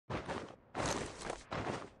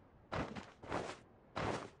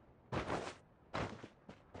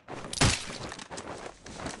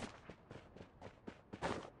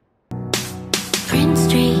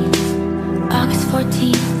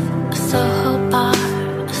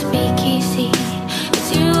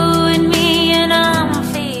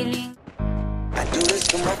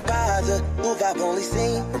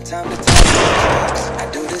time to time. I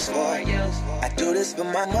do this for you. I do this for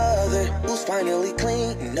my mother, who's finally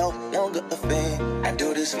clean, no longer a fan. I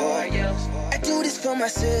do this for you. I do this for my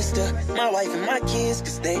sister, my wife and my kids,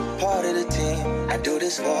 cause they part of the team. I do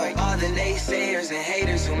this for all the naysayers and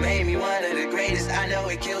haters who made me one of the greatest. I know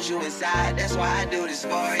it kills you inside, that's why I do this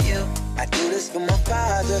for you. I do this for my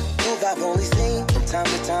father, who I've only seen from time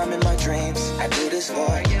to time in my dreams. I do this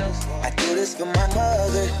for you. I do this for my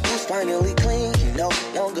mother, who's finally clean, no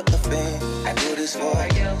longer a fan. I do this for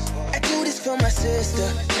you. I do this for my sister,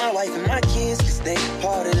 my wife and my kids, cause they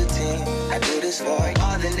part of the team. I do this for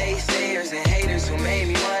all the naysayers and haters who made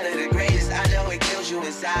me one of the greatest. I know it kills you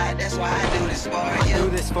inside, that's why I do this for you. I do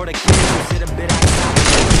this for the kids who sit a bit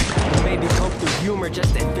outside, who maybe cope through humor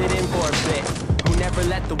just to fit in for a bit, who never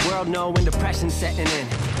let the world know when depression's setting in.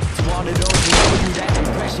 To all of those who know you that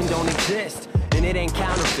impression don't exist, and it ain't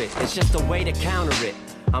counterfeit, it's just a way to counter it.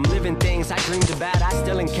 I'm living things I dreamed about, I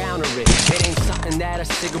still encounter it. It ain't something that a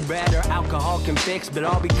cigarette or alcohol can fix, but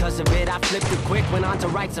all because of it I flipped it quick, went on to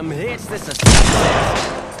write some hits. This a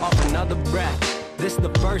success off another breath. This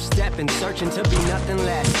the first step in searching to be nothing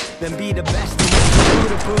less than be the best in what you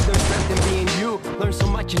do, to prove there's strength in being you. Learn so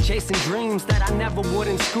much in chasing dreams that I never would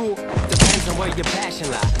in school. Depends on where your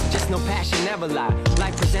passion lie, just no passion never lie.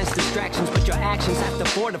 Life presents distractions, but your actions have to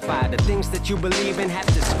fortify the things that you believe in. Have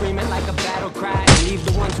to scream it like a battle cry, and leave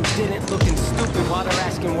the ones who didn't looking stupid while they're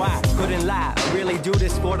asking why. Couldn't lie, I really do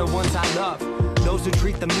this for the ones I love, those who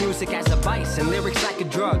treat the music as a vice and lyrics like a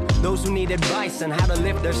drug, those who need advice on how to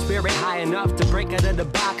lift their spirit high enough to break out of the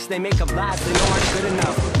box they make up lives they know aren't good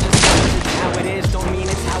enough. Just because it's how it is don't mean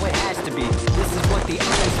it's how it has to be. This is what the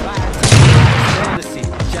uninspired fail to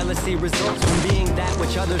see. Jealousy results from being that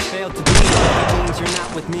which others fail to be. It means you're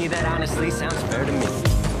not with me, that honestly sounds fair to me.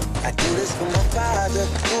 I do this for my father,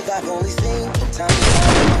 who I've only seen from time to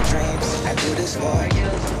time in my dreams. I do this for you.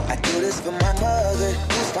 I do this for my mother,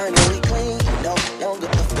 who's finally clean, no longer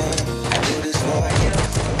a fan. I do this for you.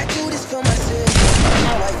 I do this for my sister,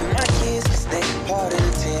 my wife and my kids, cause they part of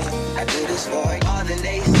the team. I do this for all the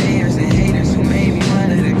naysayers and haters who made me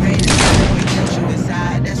one of the greatest. I know it kills you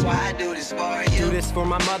inside, that's why I do this for you. Do this for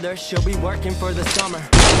my mother, she'll be working for the summer.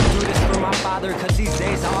 Do this for my father, cause these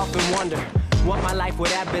days I often wonder what my life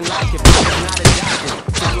would have been like if I was not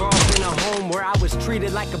adopted. To grow up in a home where I was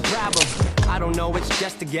treated like a problem, I don't know, it's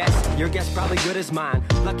just a guess. Your guess probably good as mine.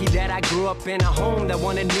 Lucky that I grew up in a home that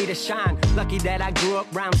wanted me to shine. Lucky that I grew up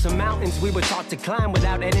round some mountains we were taught to climb.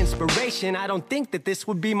 Without that inspiration, I don't think that this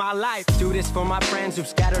would be my life. Do this for my friends who've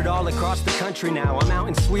scattered all across the country now. I'm out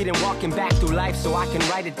in Sweden walking back through life so I can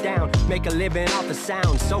write it down, make a living off the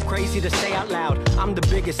sound. So crazy to say out loud, I'm the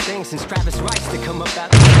biggest thing since Travis Rice to come up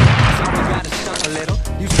out the so we gotta stunt a little.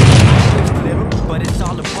 You see a little, but it's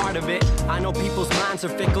all a part of it. I know people's minds are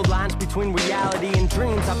fickle, lines between reality and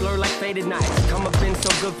dreams I blur like faded nights. Come up been so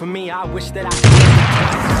good for me, I wish that I could.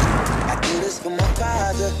 I do this for my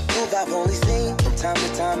father, who I've only seen from time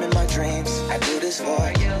to time in my dreams. I do this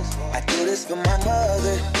for you. I do this for my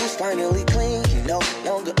mother, who's finally clean, no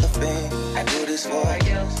longer a fan. I do this for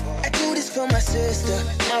you. I do this for my sister,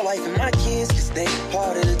 my wife and my kids, cause they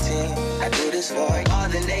part of the team. I do this for all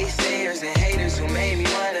the naysayers and haters who made me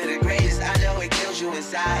one of the greatest. I know it kills you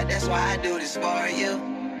inside, that's why I do this for you.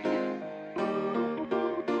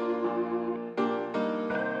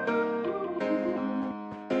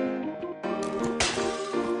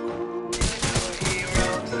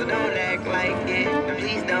 Like it,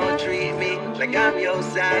 please don't treat me like I'm your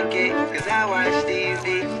sidekick, cause I watch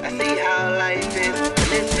TV, I see how life is,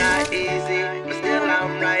 and it's not easy, but still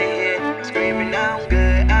I'm right here, screaming I'm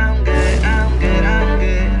good, I'm good, I'm good, I'm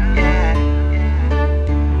good, yeah.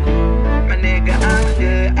 My nigga, I'm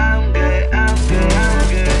good, I'm good, I'm good, I'm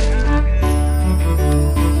good.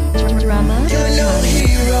 You're no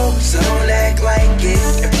hero, so don't act like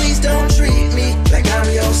it, and please don't treat me like I'm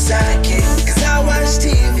your sidekick, cause I watch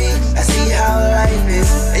TV, I see how life is,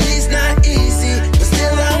 and it's not easy, but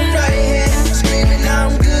still I'm right here, screaming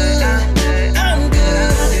I'm good, I'm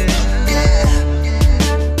good,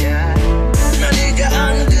 yeah. My nigga,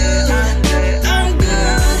 I'm good, I'm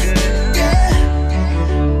good, yeah.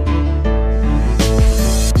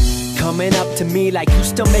 Coming up to me like you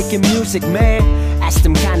still making music, man. Ask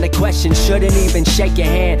them kind of questions, shouldn't even shake your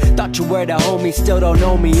hand. Thought you were the homie, still don't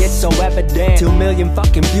know me, it's so evident. 2 million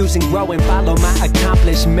fucking views and growing, follow my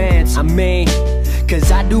accomplishments. I mean,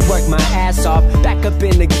 cause I do work my ass off, back up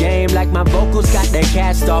in the game like my vocals got their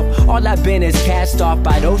cast off. All I've been is cast off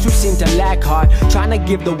by those who seem to lack heart, trying to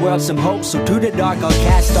give the world some hope, so to the dark I'll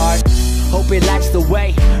cast art. Hope it lights the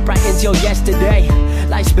way, bright until yesterday.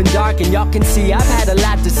 Life's been dark and y'all can see I've had a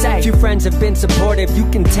lot to say. Few friends have been supportive, you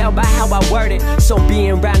can tell by how I word it. So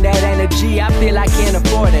being around that energy, I feel I can't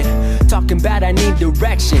afford it. Talking about I need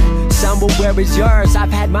direction, some will where is yours?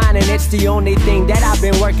 I've had mine and it's the only thing that I've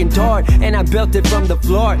been working toward. And I built it from the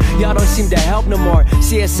floor, y'all don't seem to help no more.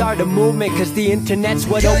 CSR the movement, cause the internet's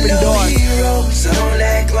what opened doors. You're no hero, so don't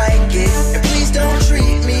act like it. And please don't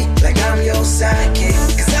treat me like I'm your sidekick.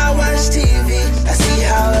 Cause I watch TV, I see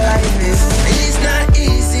how life is. And it's not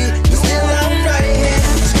easy, but still I'm right here.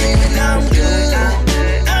 Screaming I'm good,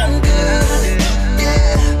 I'm good,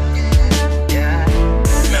 yeah.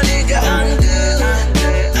 My nigga, I'm good,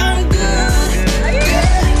 I'm good,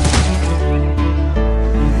 yeah.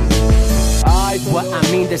 What I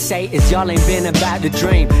mean to say is y'all ain't been about the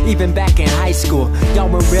dream. Even back in high school, y'all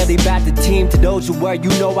weren't really about the team. To those who were, you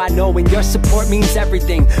know I know, and your support means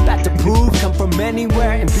everything. About to prove, come from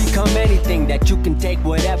anywhere and become anything. That you can take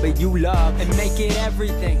whatever you love and make it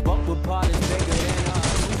everything. But we're part is bigger than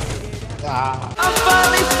us. I'm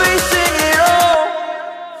finally facing it all,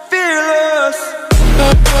 fearless.